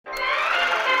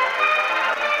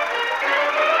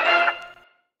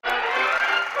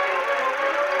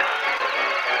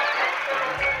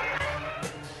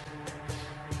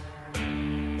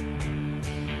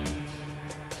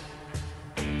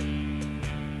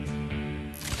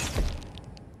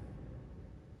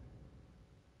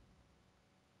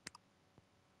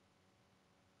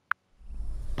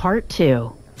Part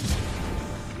 2.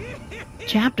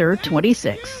 Chapter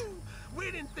 26.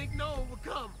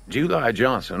 July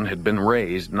Johnson had been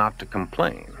raised not to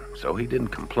complain, so he didn't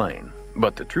complain.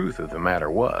 But the truth of the matter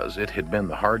was, it had been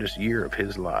the hardest year of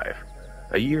his life.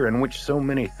 A year in which so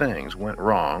many things went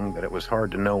wrong that it was hard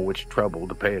to know which trouble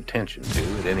to pay attention to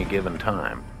at any given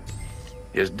time.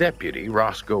 His deputy,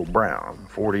 Roscoe Brown,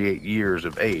 48 years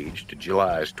of age to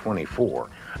July's 24,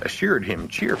 assured him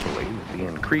cheerfully that the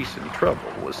increase in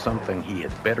trouble was something he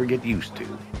had better get used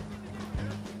to.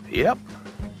 "Yep.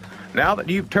 Now that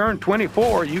you've turned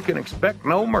 24, you can expect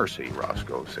no mercy,"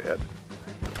 Roscoe said.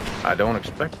 "I don't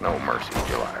expect no mercy,"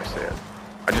 July said.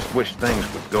 "I just wish things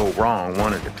would go wrong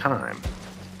one at a time.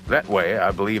 That way,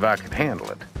 I believe I could handle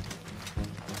it."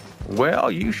 "Well,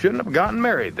 you shouldn't have gotten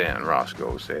married then,"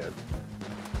 Roscoe said.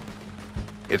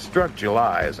 It struck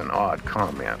July as an odd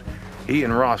comment. He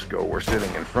and Roscoe were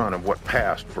sitting in front of what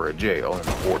passed for a jail in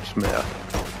Fort Smith.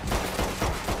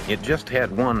 It just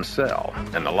had one cell,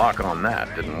 and the lock on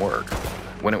that didn't work.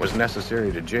 When it was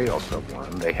necessary to jail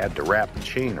someone, they had to wrap the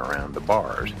chain around the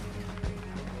bars.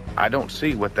 "I don't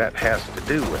see what that has to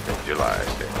do with it," July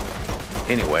said.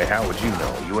 "Anyway, how would you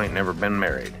know? You ain't never been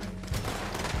married."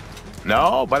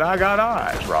 "No, but I got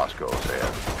eyes," Roscoe said.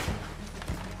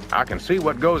 "I can see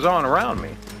what goes on around me.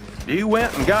 You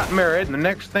went and got married, and the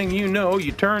next thing you know,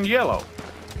 you turned yellow.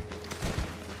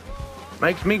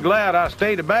 Makes me glad I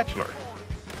stayed a bachelor.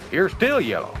 You're still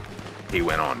yellow," he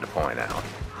went on to point out.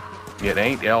 "It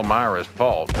ain't Elmira's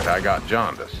fault that I got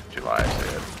jaundice," July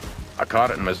said. "I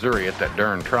caught it in Missouri at that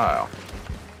darn trial."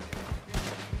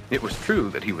 It was true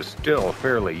that he was still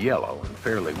fairly yellow and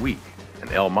fairly weak,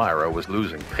 and Elmira was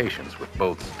losing patience with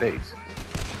both states.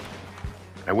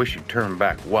 "I wish you'd turn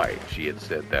back white," she had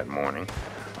said that morning,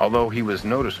 although he was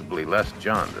noticeably less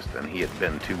jaundiced than he had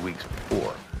been 2 weeks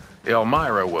before.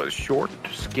 Elmira was short,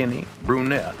 skinny,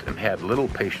 brunette, and had little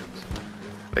patience.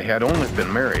 They had only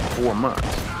been married 4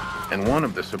 months, and one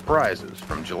of the surprises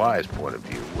from July's point of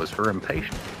view was her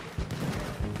impatience.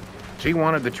 She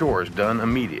wanted the chores done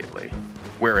immediately,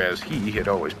 whereas he had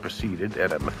always proceeded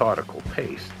at a methodical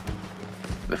pace.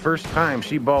 The first time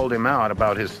she bawled him out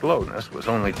about his slowness was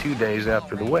only 2 days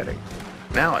after the wedding.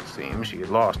 Now it seemed she had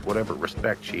lost whatever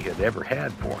respect she had ever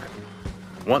had for him.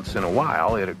 Once in a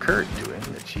while, it occurred to him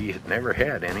that she had never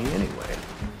had any anyway.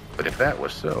 But if that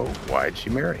was so, why'd she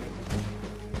marry him?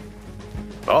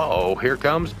 "Uh-oh, here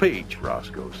comes Peach,"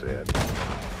 Roscoe said.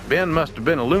 "Ben must have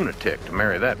been a lunatic to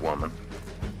marry that woman."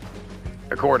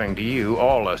 "According to you,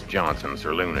 all us Johnsons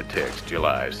are lunatics,"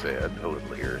 July said, a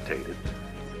little irritated.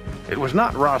 It was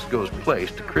not Roscoe's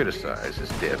place to criticize his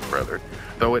dead brother,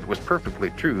 though it was perfectly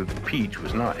true that Peach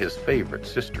was not his favorite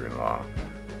sister-in-law.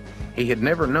 He had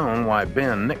never known why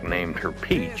Ben nicknamed her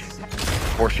Peach,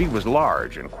 for she was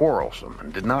large and quarrelsome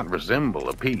and did not resemble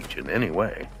a peach in any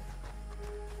way.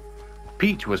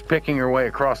 Peach was picking her way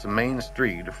across the main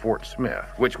street of Fort Smith,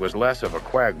 which was less of a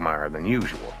quagmire than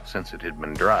usual, since it had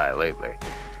been dry lately.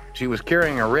 She was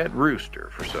carrying a red rooster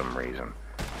for some reason.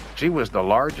 She was the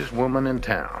largest woman in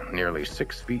town, nearly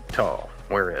 6 feet tall,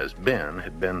 whereas Ben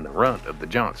had been the runt of the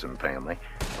Johnson family.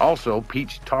 Also,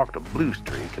 Peach talked a blue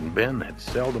streak, and Ben had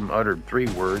seldom uttered 3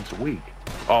 words a week,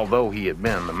 although he had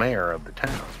been the mayor of the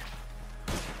town.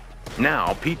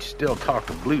 Now, Peach still talked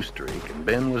a blue streak, and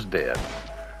Ben was dead.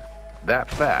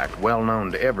 That fact, well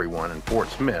known to everyone in Fort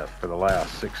Smith for the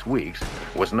last 6 weeks,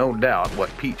 was no doubt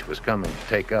what Peach was coming to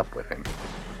take up with him.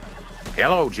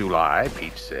 "Hello, July,"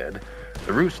 Peach said.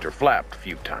 The rooster flapped a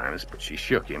few times, but she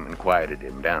shook him and quieted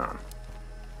him down.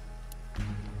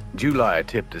 July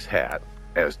tipped his hat,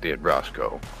 as did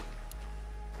Roscoe.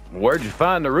 "Where'd you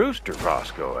find the rooster?"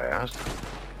 Roscoe asked.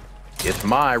 "It's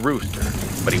my rooster,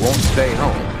 but he won't stay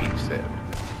home," Pete said.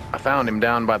 "I found him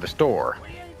down by the store.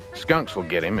 Skunks will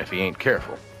get him if he ain't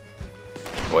careful."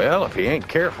 "Well, if he ain't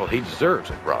careful, he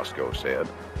deserves it," Roscoe said.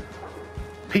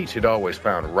 Peach had always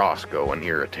found Roscoe an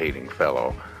irritating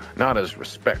fellow, not as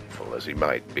respectful as he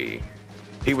might be.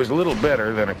 He was a little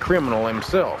better than a criminal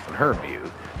himself in her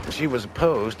view, and she was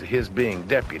opposed to his being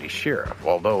deputy sheriff,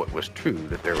 although it was true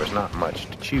that there was not much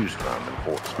to choose from in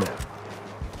Fort Smith.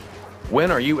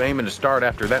 "When are you aiming to start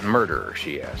after that murderer?"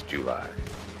 she asked July.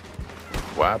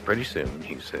 "Why, pretty soon,"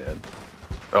 he said,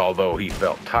 although he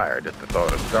felt tired at the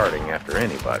thought of starting after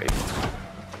anybody.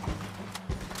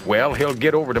 "Well, he'll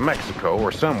get over to Mexico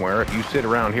or somewhere if you sit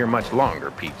around here much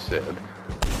longer," Pete said.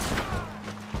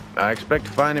 "I expect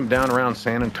to find him down around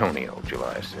San Antonio,"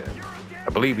 July said. "I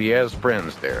believe he has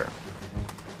friends there."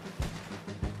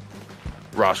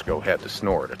 Roscoe had to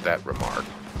snort at that remark.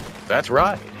 "That's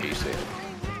right," he said.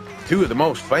 "2 of the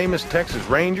most famous Texas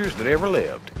Rangers that ever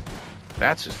lived.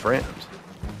 That's his friends."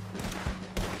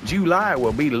 July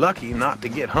will be lucky not to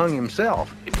get hung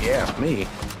himself, if you ask me.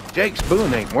 Jake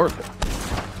Spoon ain't worth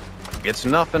it. It's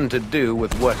nothing to do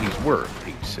with what he's worth,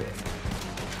 Pete said.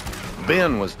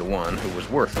 Ben was the one who was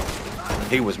worth it.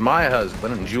 He was my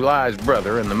husband and July's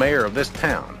brother and the mayor of this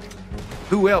town.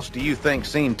 Who else do you think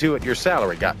seen to it your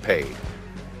salary got paid?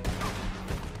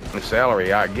 The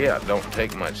salary I get don't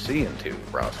take much seeing to,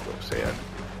 Roscoe said.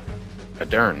 A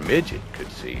darn midget could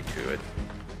see to it.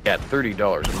 At $30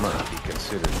 a month, he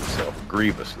considered himself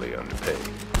grievously underpaid.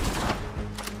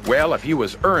 Well, if he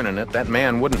was earning it, that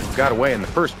man wouldn't have got away in the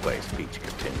first place, Peach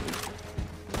continued.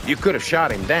 You could have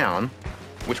shot him down,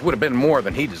 which would have been more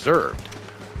than he deserved.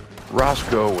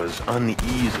 Roscoe was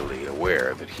uneasily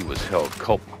aware that he was held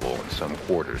culpable in some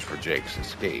quarters for Jake's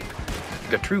escape.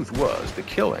 The truth was, the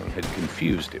killing had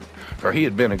confused him, for he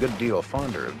had been a good deal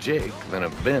fonder of Jake than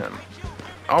of Ben.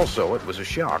 Also, it was a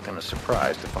shock and a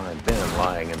surprise to find Ben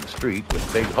lying in the street with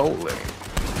a big hole in him.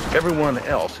 Everyone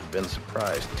else had been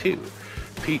surprised, too.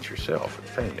 Peach herself had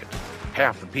fainted.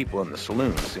 Half the people in the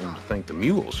saloon seemed to think the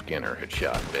mule skinner had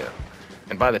shot Ben.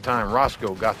 And by the time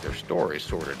Roscoe got their stories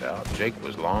sorted out, Jake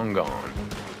was long gone.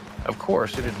 Of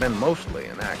course, it had been mostly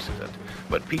an accident,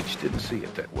 but Peach didn't see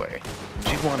it that way.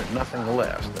 She wanted nothing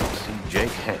less than to see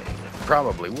Jake hang.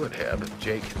 Probably would have if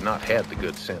Jake had not had the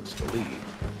good sense to leave.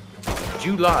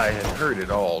 July had heard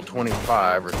it all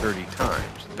 25 or 30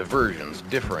 times, the versions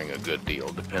differing a good deal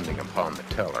depending upon the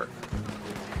teller.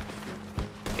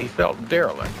 He felt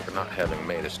derelict for not having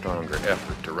made a stronger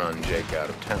effort to run Jake out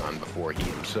of town before he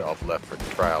himself left for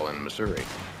the trial in Missouri.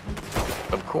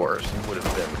 Of course, it would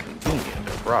have been convenient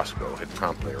if Roscoe had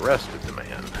promptly arrested the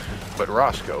man, but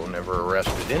Roscoe never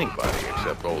arrested anybody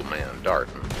except old man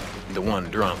Darton, the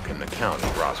one drunk in the county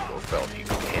Roscoe felt he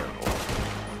could handle.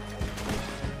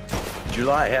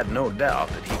 July had no doubt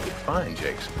that he could find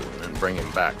Jake Spoon and bring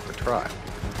him back for trial.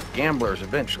 Gamblers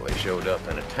eventually showed up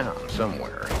in a town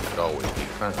somewhere and could always be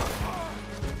found.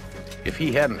 If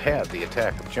he hadn't had the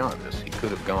attack of jaundice, he could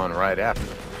have gone right after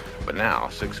them. But now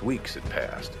 6 weeks had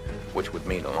passed, which would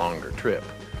mean a longer trip.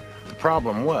 The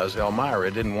problem was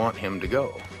Elmira didn't want him to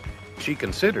go. She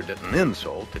considered it an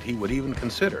insult that he would even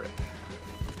consider it.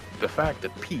 The fact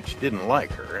that Peach didn't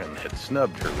like her and had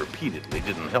snubbed her repeatedly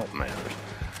didn't help matters.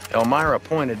 Elmira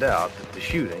pointed out that the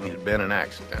shooting had been an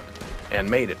accident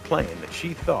and made it plain that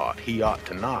she thought he ought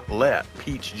to not let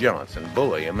Peach Johnson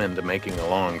bully him into making a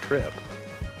long trip.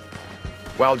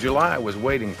 While July was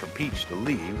waiting for Peach to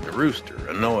leave, the rooster,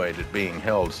 annoyed at being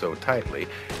held so tightly,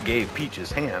 gave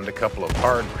Peach's hand a couple of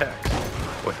hard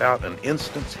pecks. Without an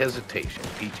instant's hesitation,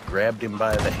 Peach grabbed him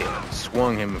by the head,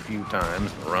 swung him a few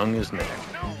times, and wrung his neck.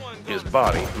 His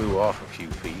body flew off a few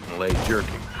feet and lay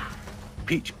jerking.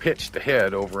 Peach pitched the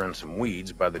head over in some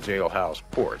weeds by the jailhouse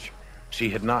porch. She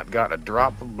had not got a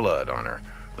drop of blood on her.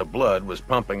 The blood was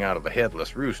pumping out of the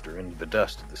headless rooster into the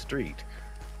dust of the street.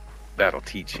 That'll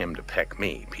teach him to peck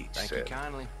me, Peach said. Thank you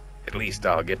kindly. At least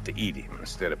I'll get to eat him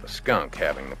instead of a skunk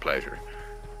having the pleasure.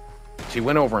 She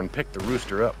went over and picked the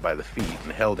rooster up by the feet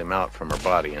and held him out from her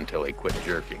body until he quit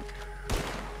jerking.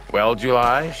 Well,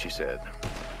 July, she said,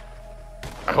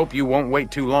 I hope you won't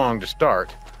wait too long to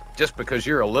start. Just because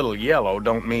you're a little yellow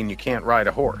don't mean you can't ride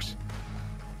a horse.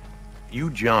 You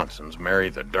Johnsons marry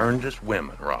the darndest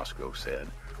women, Roscoe said,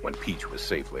 when Peach was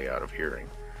safely out of hearing.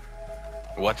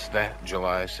 What's that?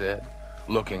 July said,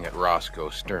 looking at Roscoe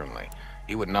sternly.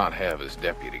 He would not have his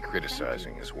deputy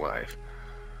criticizing his wife.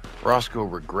 Roscoe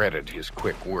regretted his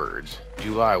quick words.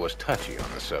 July was touchy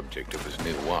on the subject of his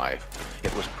new wife.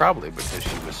 It was probably because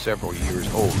she was several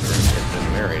years older and had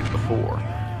been married before.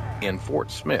 In Fort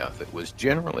Smith, it was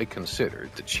generally considered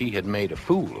that she had made a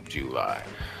fool of July,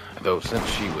 though since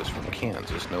she was from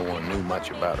Kansas, no one knew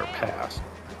much about her past.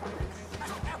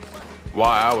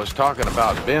 Why, I was talking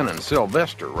about Ben and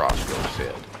Sylvester, Roscoe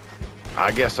said.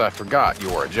 I guess I forgot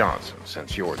you're a Johnson,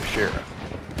 since you're the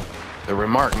sheriff. The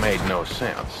remark made no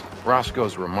sense.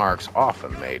 Roscoe's remarks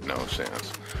often made no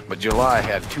sense, but July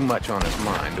had too much on his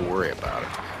mind to worry about it.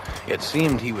 It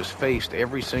seemed he was faced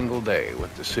every single day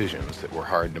with decisions that were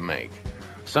hard to make.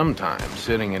 Sometimes,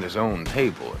 sitting at his own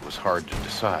table, it was hard to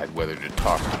decide whether to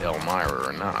talk to Elmira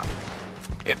or not.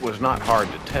 It was not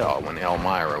hard to tell when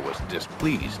Elmira was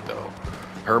displeased, though.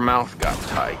 Her mouth got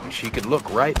tight, and she could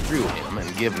look right through him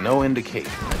and give no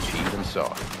indication that she even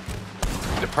saw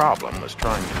it. The problem was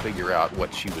trying to figure out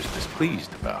what she was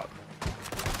displeased about.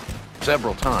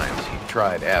 Several times he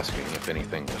tried asking if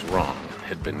anything was wrong and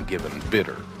had been given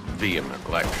bitter, vehement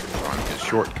lectures on his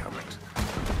shortcomings.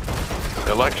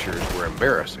 The lectures were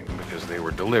embarrassing because they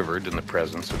were delivered in the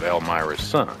presence of Elmira's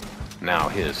son, now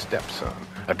his stepson,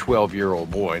 a 12-year-old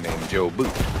boy named Joe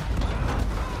Boot.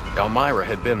 Elmira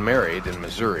had been married in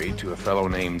Missouri to a fellow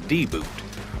named D-Boot,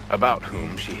 about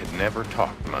whom she had never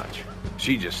talked much.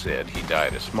 She just said he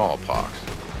died of smallpox.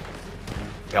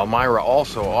 Elmira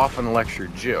also often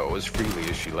lectured Joe as freely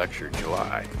as she lectured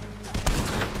July.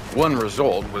 One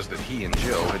result was that he and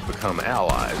Joe had become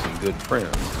allies and good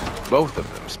friends. Both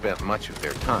of them spent much of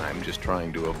their time just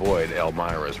trying to avoid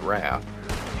Elmira's wrath.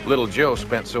 Little Joe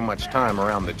spent so much time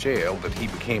around the jail that he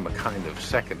became a kind of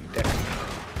second dad.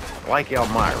 Like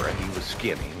Elmira, he was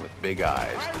skinny with big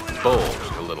eyes that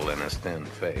bulged a little in his thin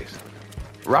face.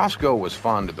 Roscoe was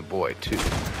fond of the boy, too.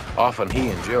 Often he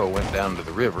and Joe went down to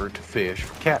the river to fish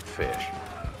for catfish.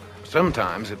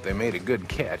 Sometimes, if they made a good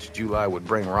catch, July would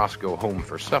bring Roscoe home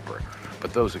for supper,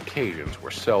 but those occasions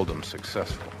were seldom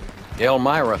successful.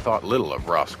 Elmira thought little of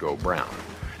Roscoe Brown,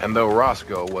 and though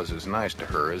Roscoe was as nice to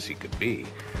her as he could be,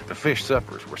 the fish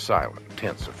suppers were silent,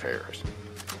 tense affairs.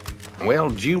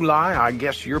 "Well, July, I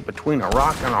guess you're between a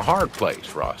rock and a hard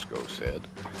place," Roscoe said.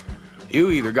 "You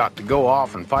either got to go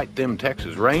off and fight them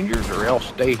Texas Rangers or else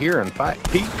stay here and fight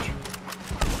Peach."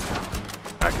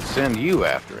 "I could send you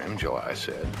after him," July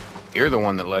said. "You're the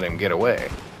one that let him get away."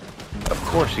 Of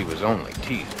course he was only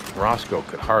teasing. Roscoe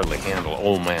could hardly handle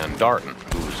old man Darton,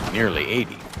 who was nearly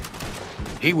 80.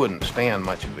 He wouldn't stand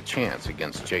much of a chance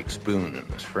against Jake Spoon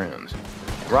and his friends.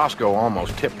 Roscoe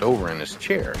almost tipped over in his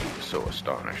chair, he was so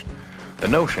astonished. The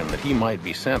notion that he might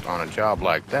be sent on a job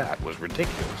like that was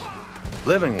ridiculous.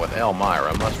 Living with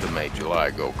Elmira must have made July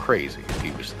go crazy if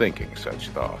he was thinking such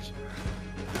thoughts.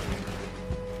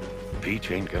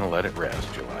 "Peach ain't gonna let it rest,"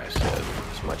 July said,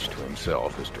 as much to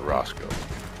himself as to Roscoe.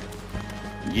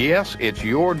 "Yes, it's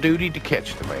your duty to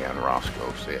catch the man,"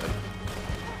 Roscoe said,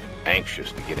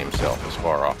 anxious to get himself as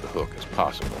far off the hook as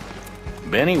possible.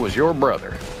 "Benny was your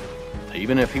brother,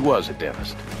 even if he was a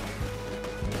dentist."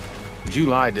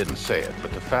 July didn't say it,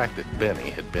 but the fact that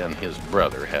Benny had been his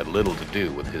brother had little to do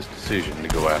with his decision to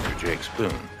go after Jake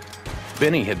Spoon.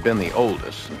 Benny had been the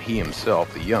oldest, and he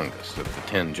himself the youngest of the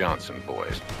 10 Johnson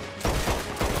boys.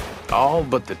 All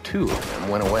but the 2 of them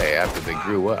went away after they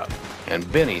grew up, and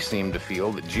Benny seemed to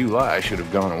feel that July should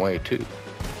have gone away too.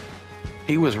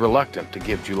 He was reluctant to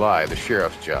give July the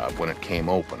sheriff's job when it came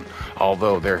open,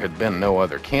 although there had been no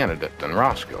other candidate than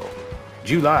Roscoe.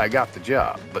 July got the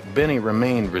job, but Benny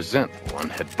remained resentful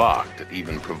and had balked at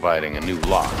even providing a new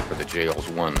lock for the jail's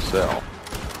one cell.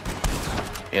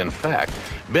 In fact,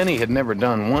 Benny had never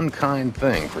done one kind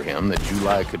thing for him that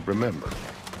July could remember.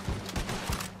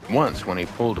 Once, when he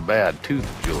pulled a bad tooth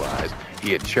of July's,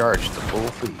 he had charged the full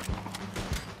fee.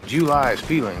 July's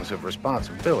feelings of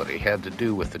responsibility had to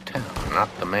do with the town,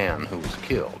 not the man who was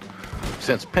killed.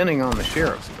 Since pinning on the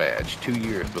sheriff's badge 2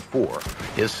 years before,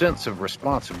 his sense of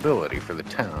responsibility for the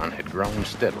town had grown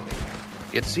steadily.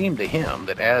 It seemed to him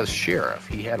that as sheriff,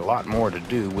 he had a lot more to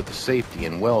do with the safety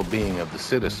and well-being of the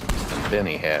citizens than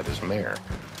Benny had as mayor.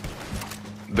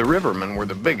 The rivermen were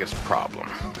the biggest problem.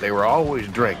 They were always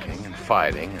drinking and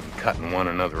fighting and cutting one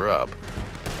another up.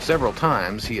 Several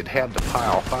times he had had to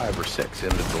pile 5 or 6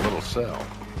 into the little cell.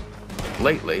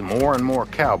 Lately, more and more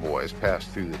cowboys passed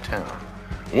through the town.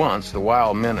 Once, the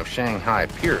wild men of Shanghai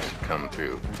Pierce had come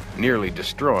through, nearly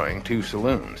destroying 2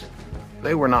 saloons.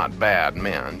 They were not bad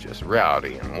men, just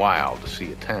rowdy and wild to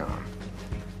see a town.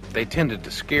 They tended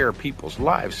to scare people's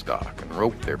livestock and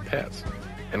rope their pets,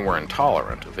 and were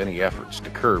intolerant of any efforts to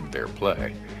curb their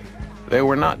play. They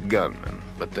were not gunmen,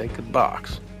 but they could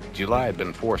box. July had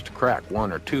been forced to crack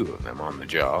 1 or 2 of them on the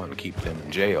jaw and keep them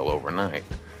in jail overnight.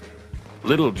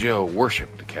 Little Joe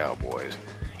worshipped the cowboys.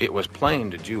 It was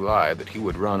plain to July that he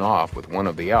would run off with one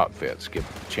of the outfits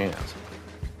given the chance.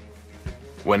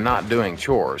 When not doing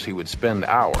chores, he would spend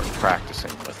hours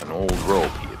practicing with an old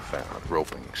rope he had found,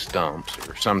 roping stumps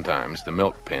or sometimes the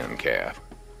milk pen calf.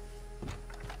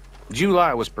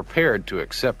 July was prepared to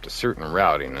accept a certain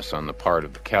rowdiness on the part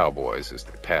of the cowboys as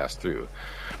they passed through,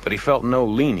 but he felt no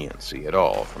leniency at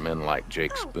all for men like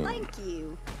Jake Spoon. Thank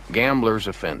you. Gamblers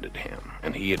offended him,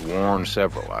 and he had warned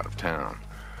several out of town.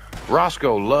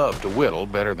 Roscoe loved to whittle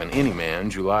better than any man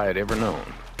July had ever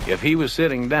known. If he was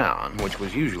sitting down, which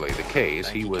was usually the case,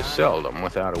 he was seldom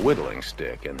without a whittling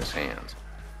stick in his hands.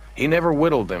 He never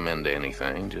whittled them into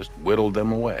anything, just whittled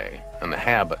them away, and the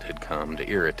habit had come to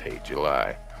irritate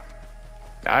July.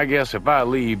 "I guess if I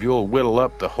leave, you'll whittle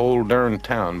up the whole darn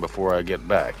town before I get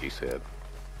back," he said.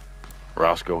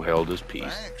 Roscoe held his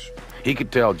peace. He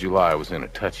could tell July was in a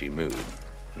touchy mood,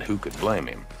 and who could blame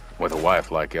him, with a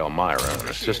wife like Elmira and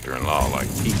a sister-in-law like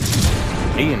Pete.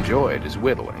 He enjoyed his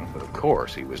whittling, but of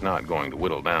course he was not going to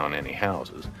whittle down any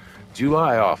houses.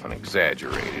 July often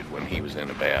exaggerated when he was in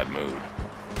a bad mood.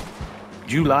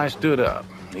 July stood up.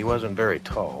 He wasn't very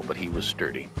tall, but he was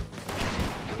sturdy.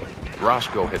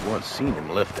 Roscoe had once seen him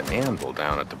lift an anvil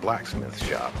down at the blacksmith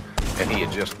shop, and he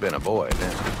had just been a boy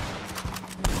then.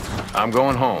 "I'm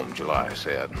going home," July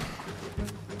said.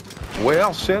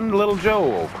 "Well, send little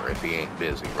Joe over if he ain't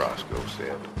busy," Roscoe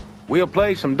said. "We'll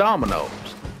play some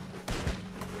dominoes."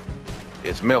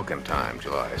 "It's milking time,"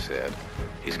 July said.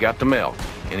 "He's got to milk.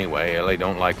 Anyway, Ellie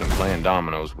don't like him playing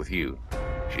dominoes with you.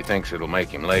 She thinks it'll make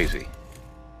him lazy."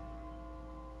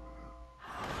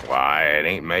 "Why, it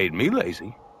ain't made me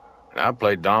lazy. I've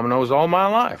played dominoes all my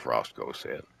life," Roscoe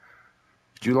said.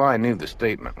 July knew the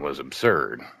statement was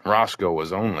absurd. Roscoe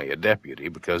was only a deputy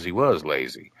because he was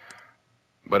lazy.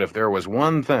 But if there was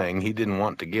one thing he didn't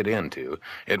want to get into,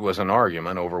 it was an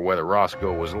argument over whether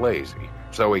Roscoe was lazy,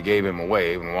 so he gave him a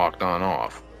wave and walked on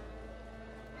off.